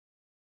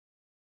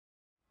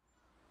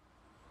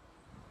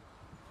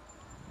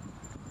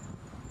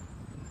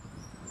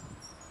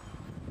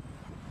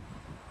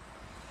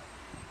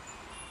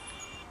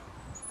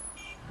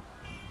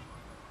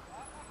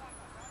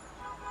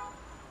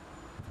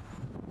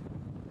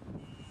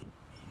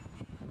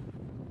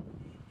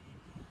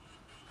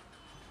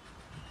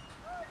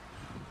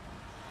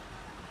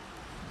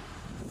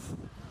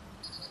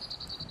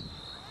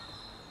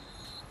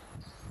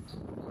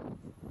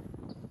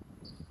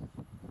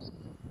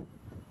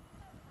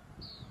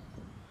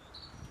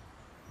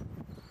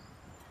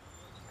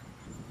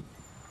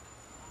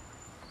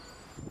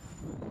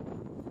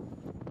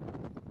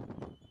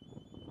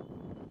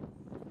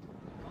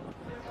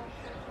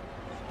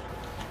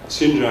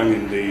Xinjiang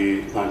in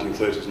the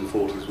 1930s and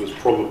 40s was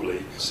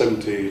probably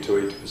 70 to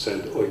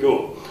 80%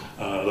 Uyghur.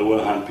 There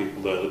were Han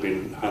people there, there have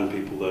been Han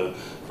people there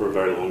for a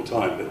very long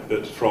time,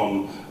 but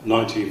from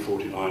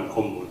 1949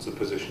 onwards the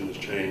position has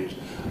changed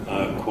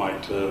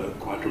quite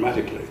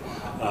dramatically.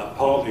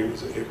 Partly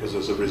it was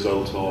as a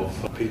result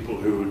of people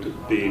who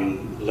had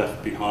been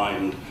left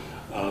behind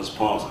as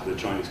part of the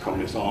Chinese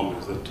Communist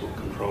armies that took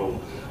control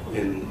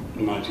in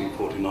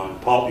 1949.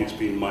 Partly it's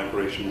been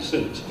migration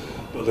since,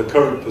 but the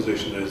current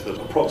position is that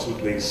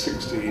approximately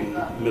 16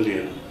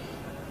 million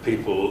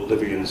people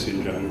living in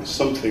Xinjiang,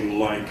 something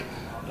like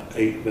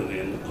 8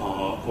 million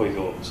are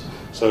Uyghurs.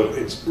 So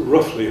it's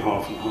roughly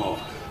half and half.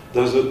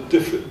 There's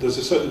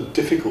a certain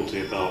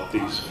difficulty about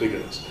these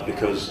figures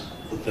because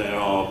they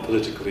are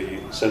politically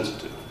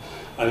sensitive.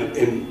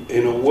 And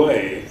in a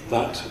way,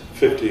 that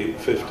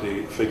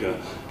 50-50 figure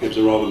gives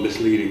a rather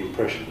misleading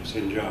impression of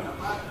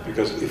Xinjiang.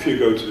 Because if you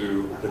go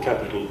to the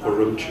capital,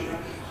 Urumqi,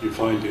 you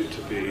find it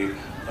to be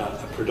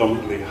a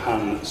predominantly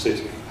Han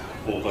city,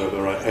 although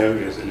there are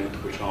areas in it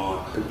which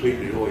are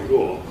completely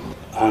Uyghur.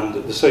 And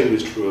the same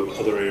is true of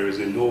other areas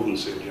in northern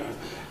Xinjiang.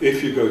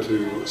 If you go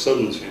to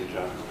southern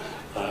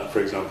Xinjiang, for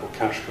example,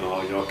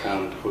 Kashgar,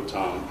 Yarkand,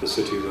 Hotan, the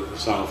cities at the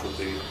south of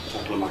the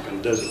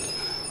Taklamakan Desert,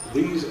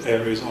 these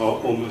areas are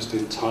almost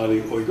entirely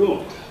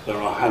Uyghur. There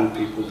are Han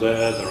people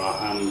there, there are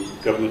Han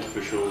government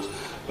officials,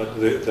 but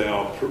they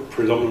are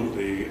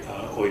predominantly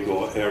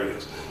Uyghur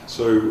areas.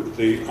 So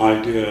the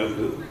idea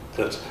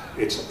that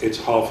it's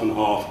half and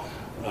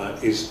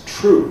half is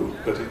true,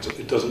 but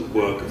it doesn't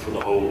work for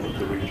the whole of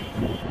the region.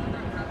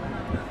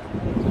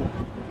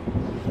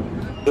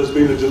 There's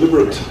been a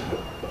deliberate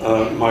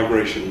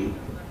migration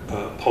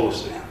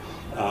policy.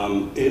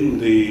 In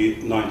the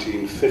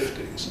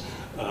 1950s,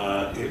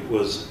 it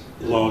was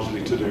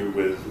largely to do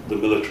with the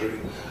military.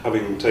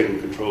 Having taken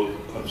control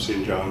of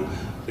Xinjiang,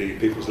 the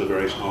People's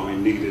Liberation Army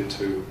needed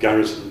to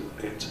garrison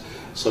it.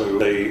 So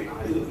the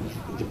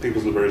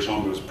People's Liberation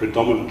Army was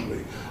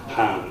predominantly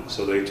Han,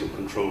 so they took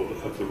control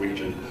of the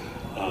region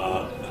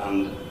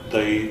and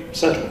they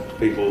settled.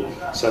 People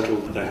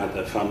settled, they had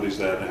their families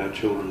there, they had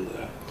children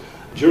there.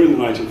 During the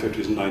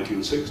 1950s and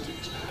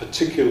 1960s,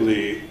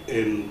 particularly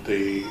in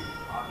the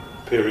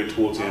period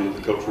towards the end of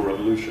the Cultural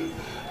Revolution,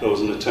 there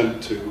was an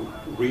attempt to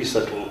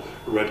resettle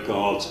Red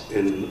Guards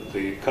in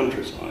the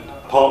countryside,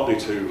 partly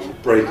to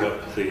break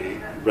up the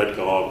Red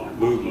Guard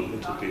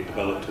movement that had been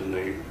developed in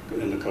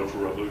the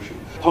Cultural Revolution,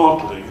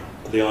 partly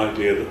the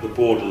idea that the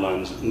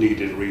borderlands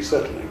needed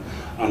resettling,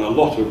 and a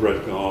lot of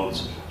Red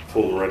Guards,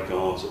 former Red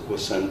Guards, were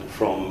sent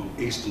from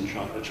eastern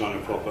China, China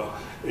proper,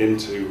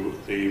 into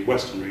the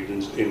western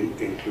regions,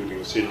 including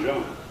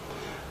Xinjiang.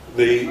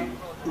 The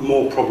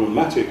more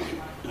problematic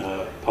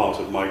part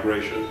of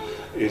migration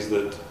is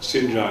that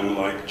Xinjiang,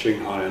 like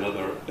Qinghai and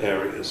other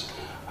areas,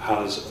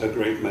 has a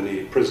great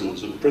many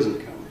prisons and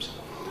prison camps.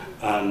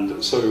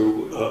 And so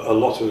a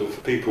lot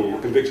of people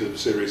convicted of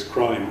serious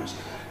crimes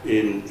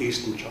in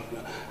eastern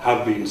China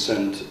have been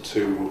sent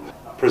to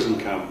prison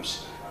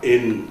camps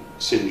in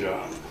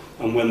Xinjiang.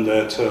 And when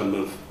their term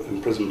of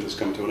imprisonment has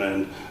come to an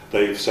end,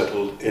 they've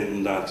settled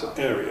in that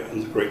area.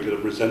 And there's a great deal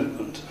of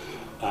resentment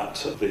at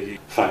the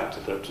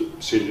fact that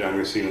Xinjiang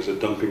is seen as a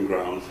dumping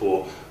ground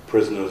for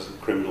prisoners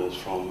and criminals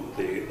from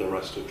the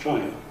rest of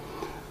China.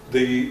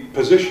 The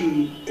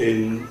position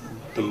in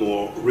the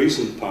more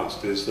recent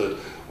past is that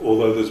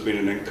although there's been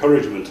an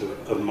encouragement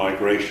of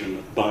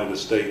migration by the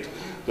state,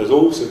 there's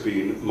also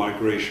been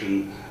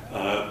migration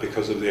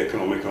because of the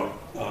economic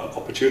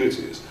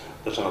opportunities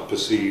that are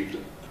perceived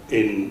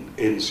in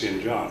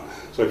Xinjiang.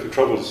 So if you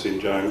travel to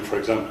Xinjiang, for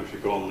example, if you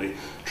go on the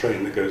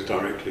train that goes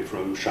directly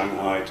from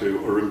Shanghai to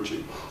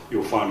Urumqi,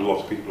 you'll find a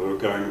lot of people who are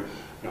going,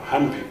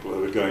 Han people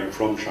who are going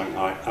from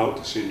Shanghai out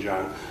to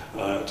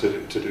Xinjiang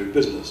to do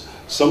business.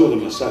 Some of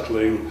them are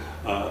settling,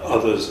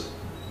 others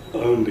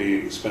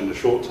only spend a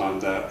short time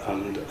there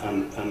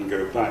and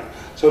go back.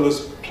 So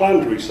there's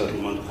planned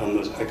resettlement and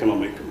there's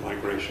economic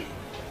migration.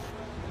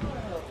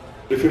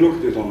 If you look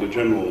at it on the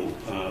general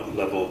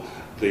level,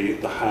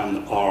 the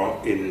Han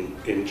are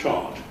in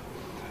charge.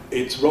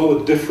 It's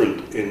rather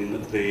different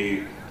in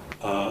the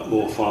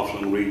more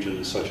far-flung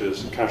regions such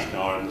as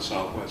Kashgar in the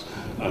southwest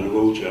and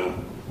Wulja,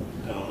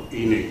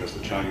 Yining as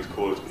the Chinese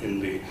call it, in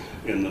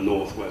the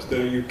northwest.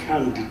 There you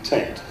can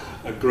detect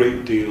a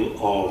great deal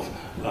of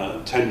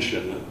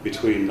tension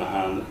between the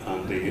Han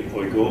and the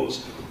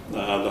Uyghurs.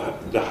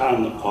 The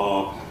Han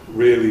are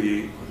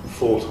really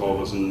thought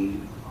of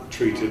and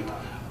treated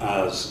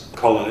as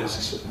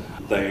colonists.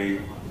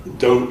 They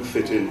don't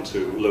fit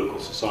into local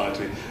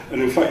society,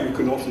 and in fact you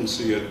can often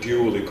see a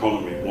dual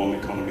economy, one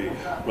economy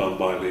run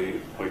by the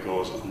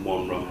Uyghurs and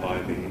one run by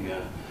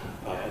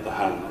the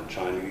Han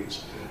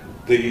Chinese.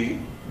 The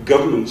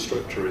government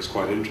structure is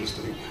quite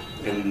interesting,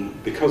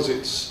 because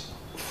it's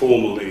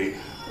formally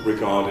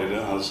regarded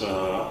as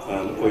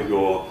an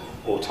Uyghur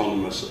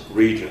Autonomous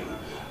Region.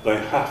 They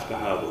have to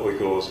have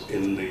Uyghurs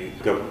in the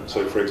government.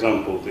 So for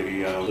example,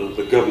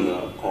 the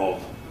governor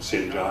of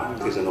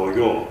Xinjiang is an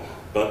Uyghur,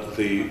 but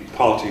the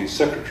party's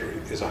secretary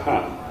is a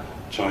Han,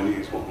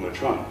 Chinese,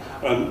 Chuan.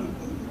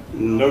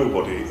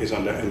 nobody is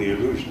under any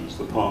illusions.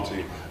 The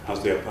party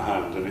has the upper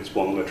hand, and it's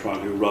one they're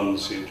trying to run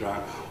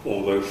Xinjiang,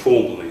 although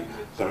formally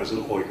there is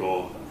an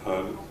Uyghur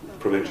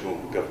provincial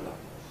governor.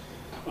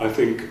 I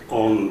think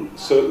on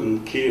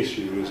certain key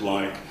issues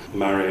like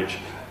marriage,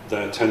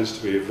 there tends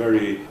to be a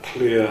very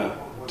clear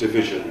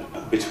division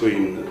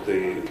between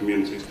the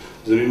communities.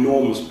 There's an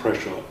enormous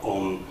pressure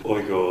on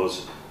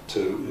Uyghurs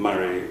to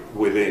marry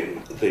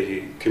within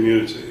the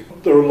community.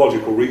 There are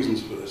logical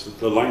reasons for this.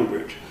 The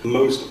language.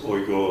 Most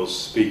Uyghurs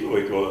speak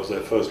Uyghur as their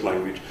first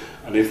language,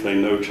 and if they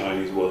know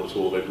Chinese well at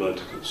all, they've learned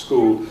it at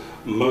school.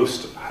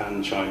 Most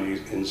Han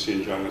Chinese in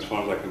Xinjiang, as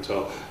far as I can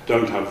tell,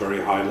 don't have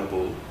very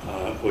high-level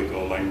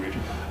Uyghur language,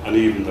 and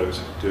even those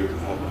who do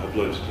have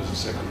learned it as a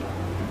second language.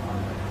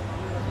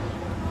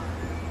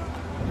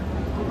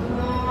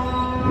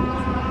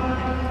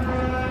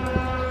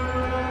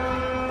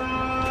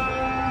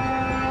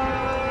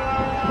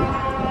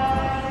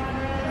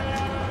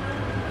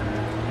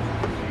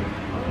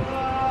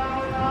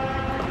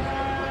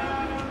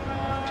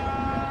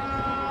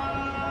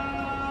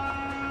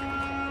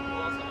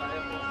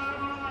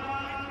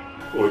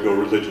 Uyghur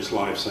religious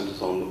life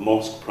centres on the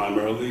mosque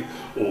primarily,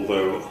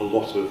 although a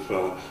lot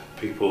of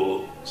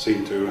people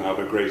seem to have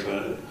a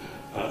greater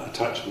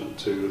attachment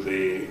to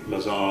the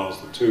mazars,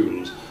 the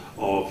tombs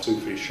of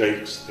Sufi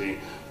sheikhs, the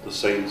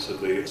saints of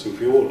the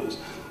Sufi orders.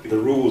 The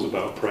rules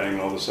about praying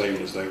are the same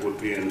as they would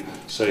be in,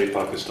 say,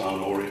 Pakistan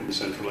or in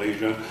Central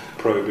Asia.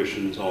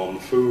 Prohibitions on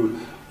food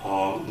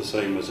are the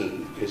same as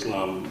in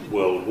Islam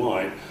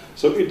worldwide.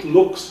 So it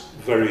looks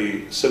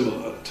very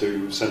similar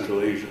to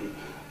Central Asian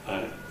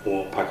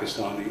or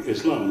Pakistani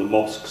Islam. The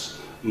mosques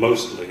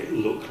mostly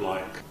look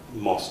like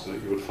mosques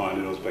that you would find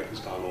in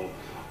Uzbekistan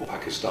or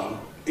Pakistan.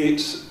 It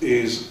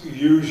is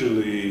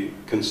usually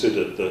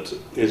considered that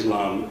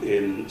Islam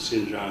in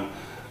Xinjiang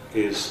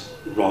is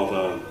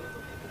rather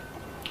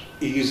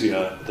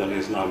easier than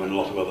Islam in a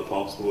lot of other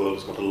parts of the world.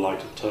 It's got a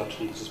lighter touch,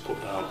 and this is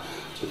put down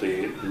to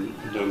the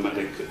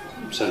nomadic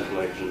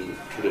Central Asian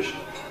tradition.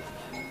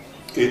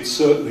 It's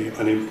certainly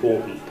an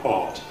important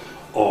part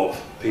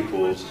of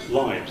people's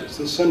lives. It's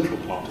the central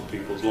part of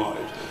people's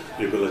lives,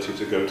 the ability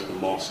to go to the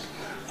mosque.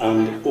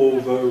 And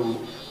although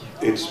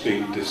it's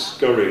been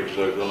discouraged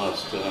over the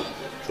last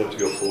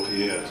 30 or 40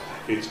 years,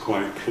 it's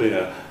quite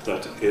clear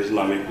that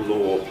Islamic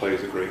law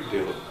plays a great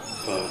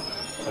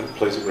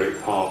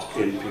part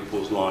in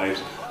people's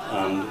lives,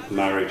 and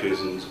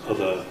marriages and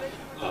other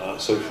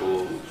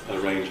social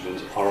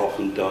arrangements are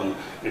often done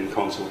in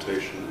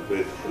consultation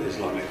with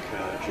Islamic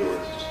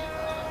jurists.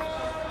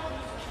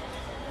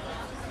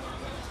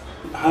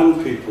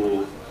 Han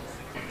people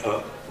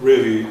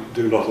really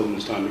do not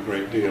understand a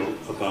great deal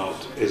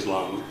about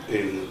Islam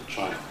in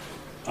China.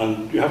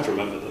 And you have to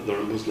remember that there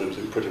are Muslims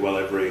in pretty well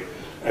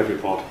every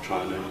part of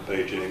China, in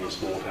Beijing,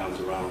 small towns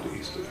around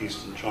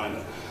eastern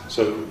China.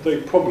 So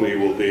they probably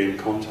will be in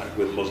contact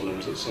with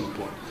Muslims at some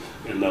point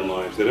in their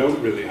lives. They don't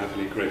really have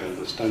any great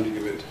understanding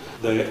of it.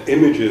 Their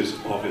images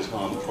of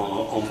Islam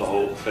are, on the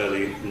whole,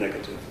 fairly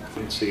negative.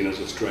 It's seen as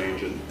a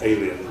strange and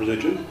alien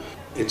religion.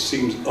 It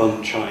seems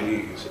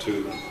un-Chinese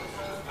to them.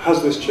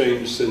 Has this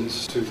changed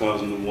since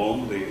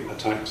 2001, the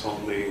attacks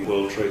on the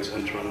World Trade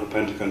Center and the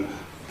Pentagon?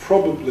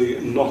 Probably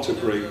not a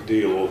great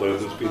deal, although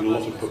there's been a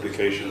lot of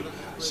publication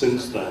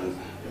since then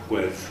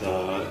with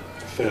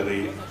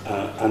fairly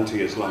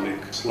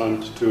anti-Islamic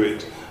slant to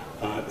it.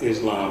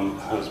 Islam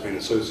has been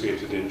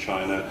associated in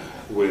China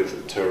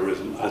with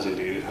terrorism, as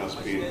indeed it has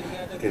been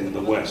in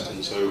the West.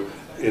 And so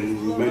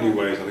in many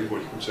ways, I think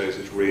what you can say is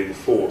it's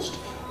reinforced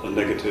the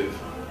negative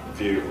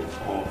view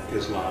of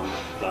Islam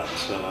that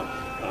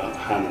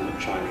Han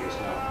Chinese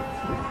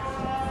have.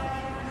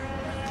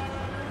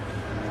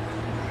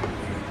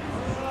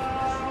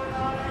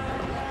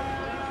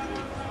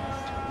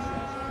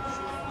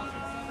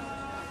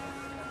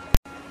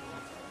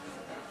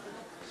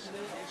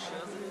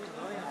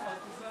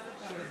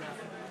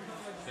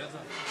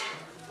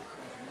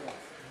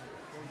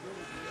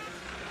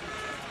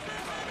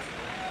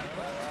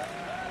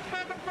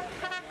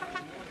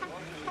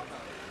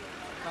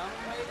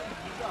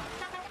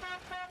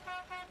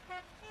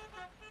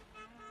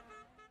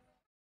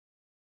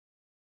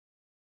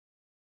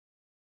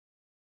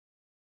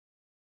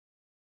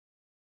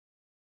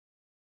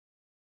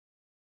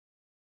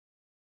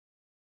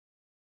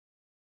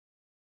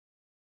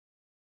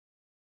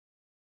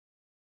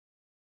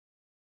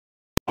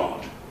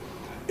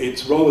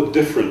 It's rather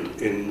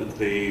different in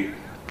the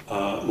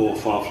more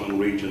far-flung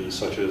regions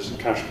such as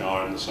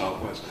Kashgar in the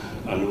southwest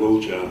and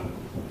Wulja,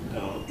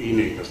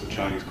 Yining as the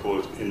Chinese call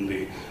it, in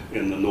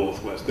the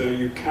northwest. There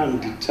you can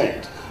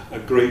detect a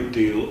great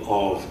deal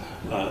of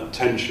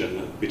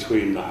tension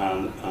between the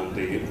Han and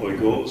the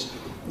Uyghurs.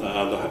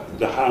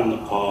 The Han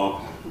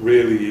are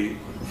really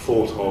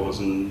thought of as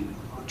and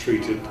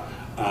treated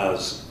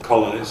as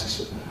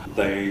colonists.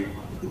 They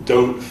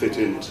don't fit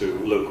into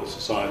local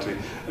society,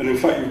 and in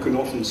fact you can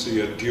often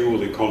see a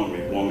dual economy,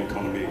 one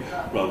economy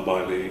run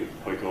by the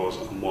Uyghurs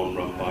and one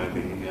run by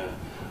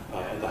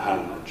the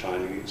Han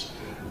Chinese.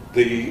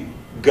 The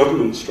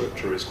government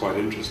structure is quite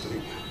interesting,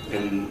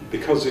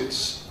 because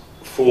it's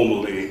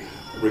formally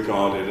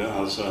regarded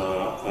as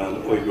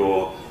an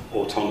Uyghur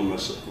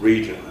Autonomous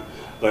Region,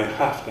 they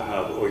have to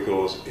have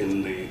Uyghurs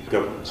in the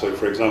government. So,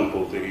 for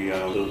example,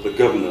 the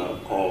governor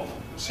of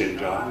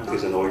Xinjiang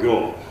is an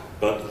Uyghur,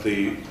 but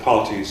the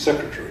party's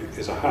secretary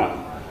is a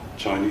Han,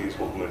 Chinese,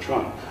 Wang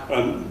Lechuan.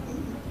 And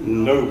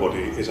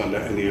nobody is under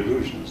any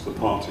illusions. The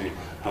party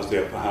has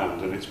the upper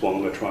hand, and it's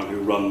Wang Lechuan who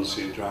runs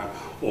Xinjiang,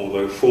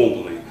 although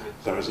formally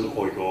there is an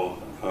Uyghur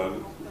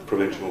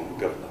provincial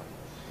governor.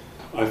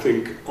 I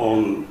think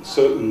on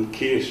certain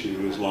key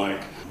issues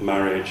like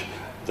marriage,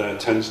 there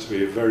tends to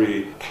be a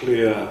very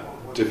clear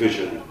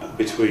division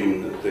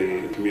between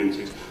the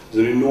communities.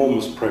 There's an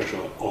enormous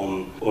pressure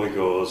on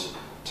Uyghurs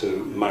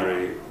to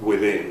marry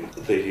within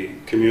the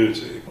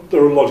community.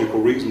 There are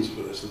logical reasons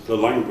for this. The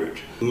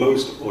language.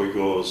 Most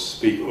Uyghurs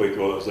speak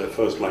Uyghur as their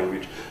first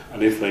language,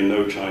 and if they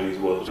know Chinese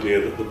well, it's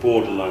clear that the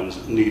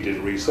borderlands needed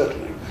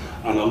resettling.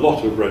 And a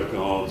lot of Red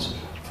Guards,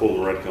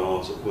 former Red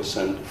Guards, were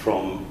sent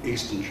from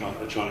eastern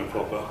China, China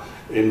proper,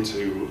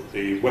 into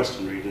the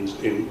western regions,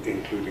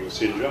 including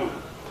Xinjiang.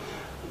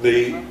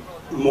 The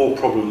more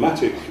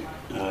problematic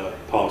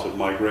part of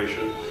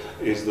migration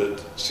is that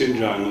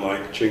Xinjiang,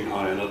 like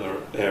Qinghai and other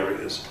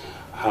areas,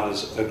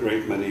 has a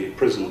great many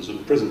prisons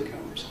and prison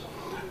camps.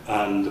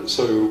 And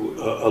so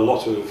a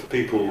lot of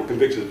people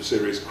convicted of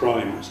serious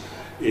crimes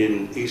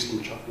in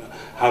eastern China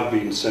have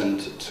been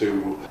sent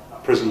to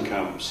prison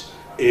camps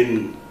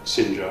in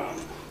Xinjiang.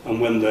 And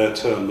when their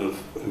term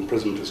of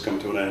imprisonment has come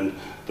to an end,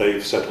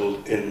 they've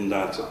settled in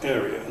that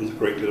area. And there's a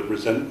great deal of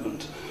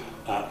resentment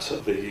at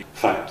the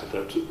fact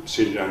that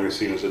Xinjiang is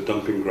seen as a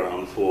dumping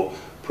ground for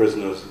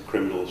prisoners and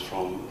criminals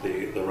from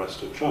the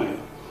rest of China.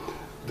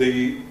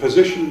 The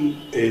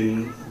position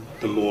in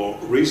the more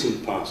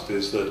recent past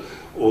is that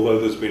although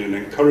there's been an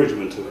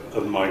encouragement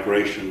of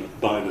migration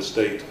by the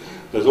state,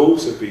 there's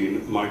also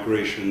been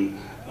migration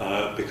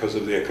because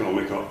of the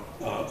economic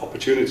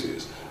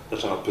opportunities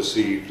that are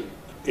perceived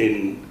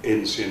in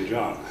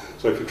Xinjiang.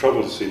 So if you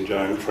travel to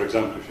Xinjiang, for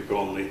example, if you go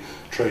on the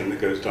train that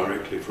goes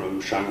directly from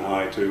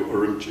Shanghai to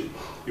Urumqi,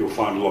 you'll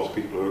find a lot of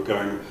people who are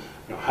going,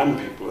 Han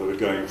people who are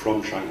going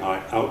from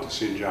Shanghai out to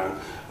Xinjiang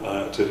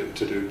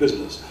to do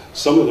business.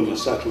 Some of them are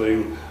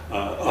settling,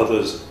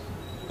 others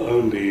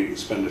only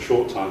spend a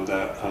short time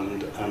there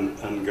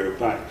and go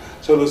back.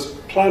 So there's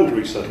planned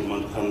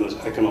resettlement and there's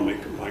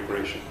economic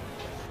migration.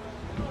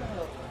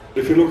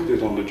 If you look at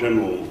it on the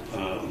general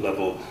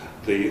level,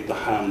 the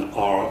Han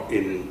are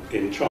in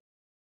China.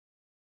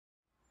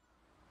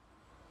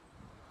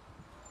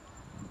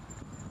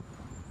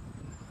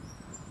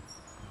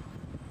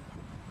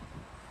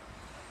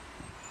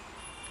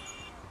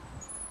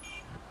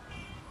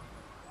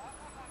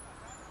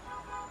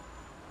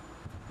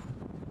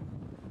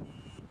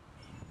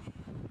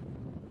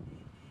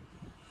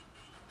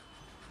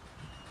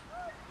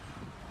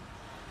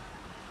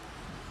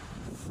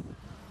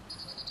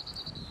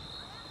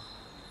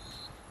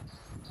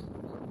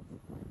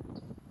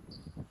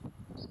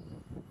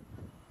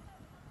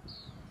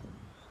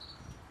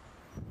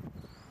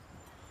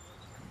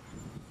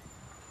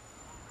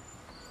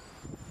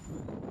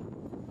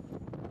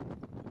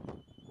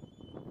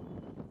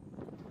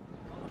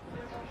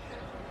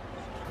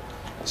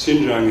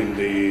 Xinjiang in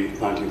the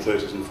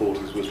 1930s and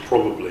 40s was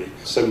probably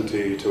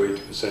 70 to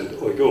 80%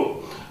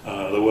 Uyghur.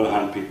 There were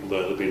Han people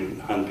there, there have been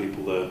Han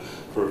people there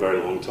for a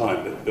very long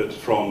time, but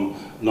from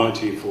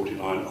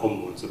 1949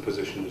 onwards the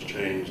position has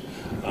changed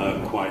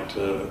quite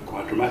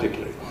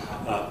dramatically.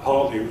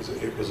 Partly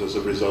it was as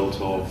a result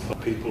of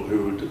people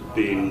who'd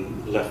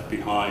been left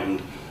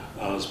behind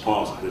as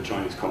part of the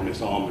Chinese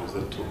Communist armies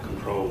that took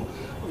control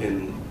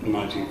in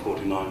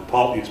 1949.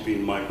 Partly it's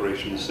been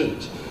migration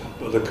since.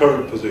 But the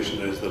current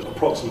position is that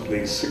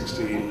approximately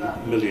 16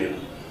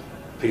 million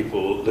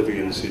people living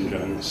in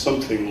Xinjiang,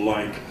 something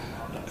like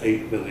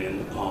 8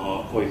 million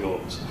are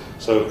Uyghurs.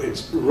 So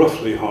it's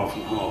roughly half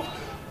and half.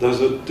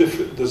 There's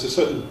a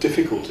certain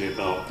difficulty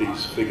about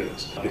these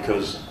figures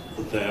because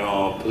they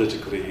are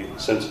politically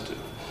sensitive.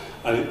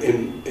 And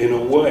in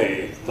a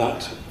way,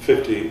 that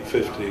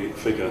 50-50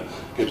 figure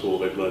gives all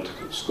they've learned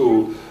at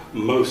school.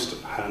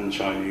 Most Han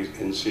Chinese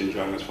in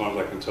Xinjiang, as far as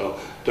I can tell,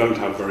 don't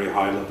have very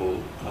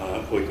high-level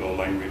Uyghur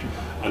language,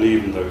 and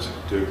even those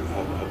who do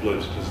have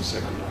learned it as a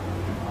second language.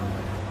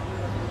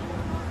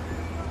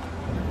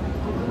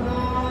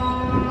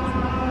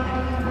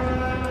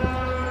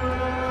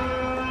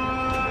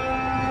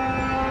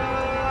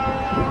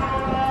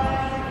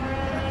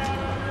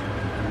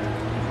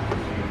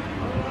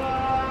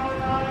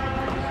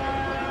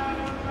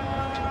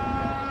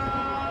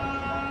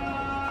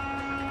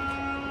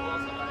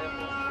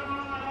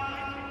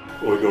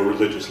 Uyghur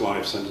religious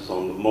life centres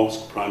on the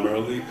mosque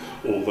primarily,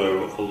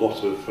 although a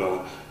lot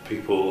of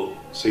people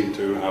seem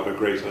to have a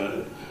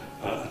greater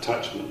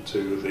attachment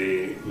to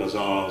the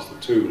mazars, the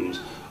tombs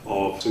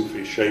of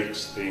Sufi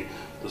sheikhs, the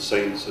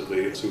saints of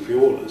the Sufi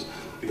orders.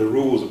 The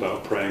rules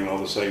about praying are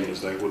the same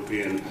as they would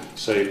be in,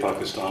 say,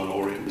 Pakistan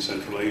or in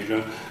Central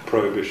Asia.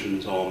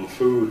 Prohibitions on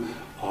food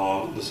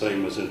are the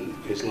same as in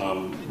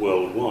Islam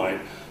worldwide.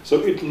 So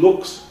it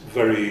looks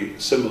very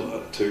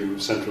similar to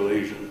Central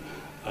Asian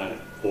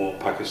or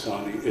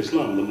Pakistani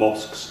Islam. The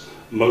mosques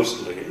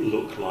mostly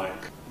look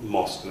like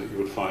mosques that you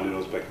would find in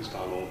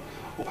Uzbekistan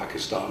or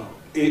Pakistan.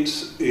 It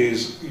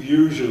is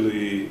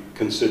usually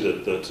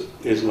considered that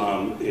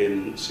Islam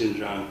in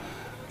Xinjiang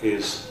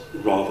is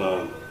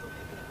rather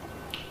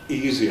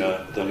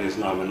easier than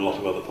Islam in a lot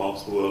of other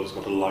parts of the world. It's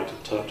got a lighter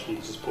touch, and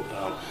this is put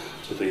down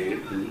to the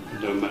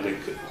nomadic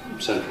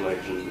Central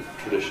Asian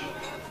tradition.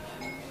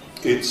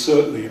 It's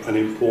certainly an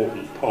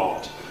important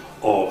part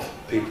of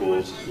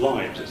people's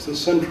lives. It's the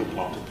central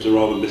part. It's a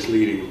rather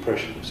misleading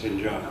impression of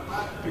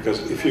Xinjiang,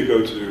 because if you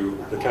go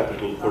to the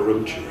capital,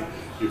 Urumqi,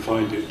 you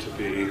find it to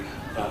be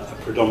a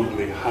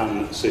predominantly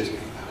Han city,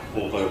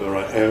 although there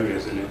are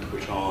areas in it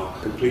which are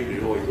completely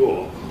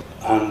Uyghur.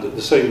 And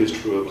the same is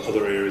true of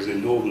other areas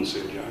in northern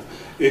Xinjiang.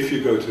 If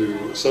you go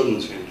to southern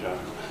Xinjiang,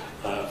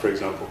 for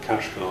example,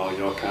 Kashgar,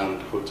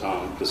 Yarkand,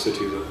 Khotan, the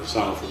cities at the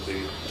south of the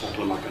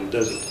Taklamakan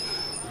Desert,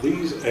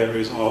 these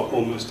areas are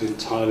almost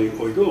entirely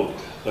Uyghur.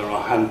 There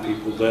are Han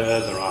people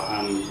there are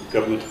Han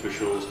government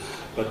officials,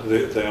 but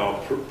they are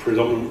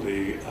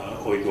predominantly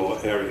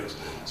Uyghur areas.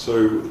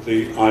 So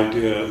the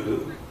idea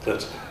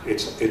that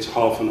it's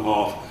half and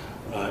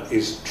half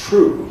is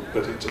true,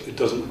 but it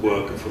doesn't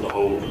work for the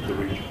whole of the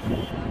region.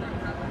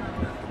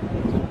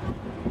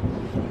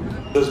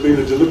 There's been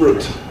a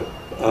deliberate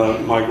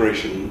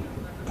migration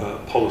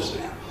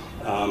policy.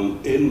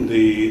 In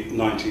the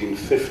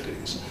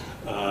 1950s,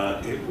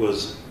 it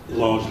was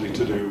largely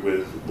to do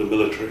with the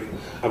military.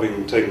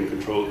 Having taken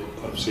control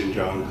of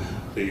Xinjiang,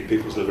 the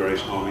People's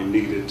Liberation Army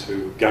needed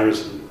to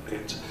garrison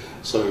it.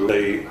 So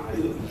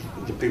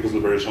the People's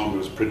Liberation Army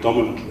was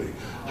predominantly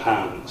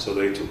Han, so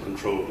they took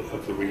control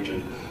of the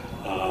region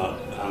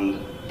and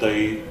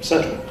they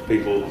settled.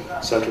 People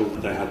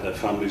settled, they had their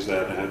families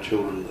there, they had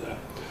children there.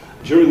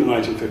 During the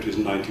 1950s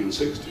and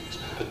 1960s,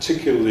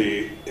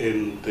 particularly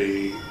in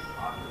the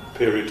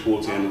period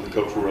towards the end of the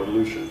Cultural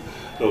Revolution,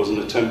 there was an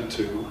attempt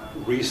to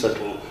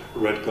resettle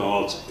Red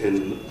Guards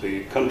in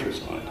the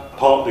countryside,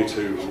 partly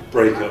to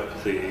break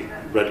up the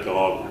Red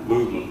Guard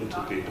movement that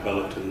had been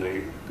developed in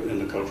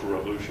the Cultural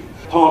Revolution,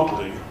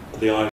 partly the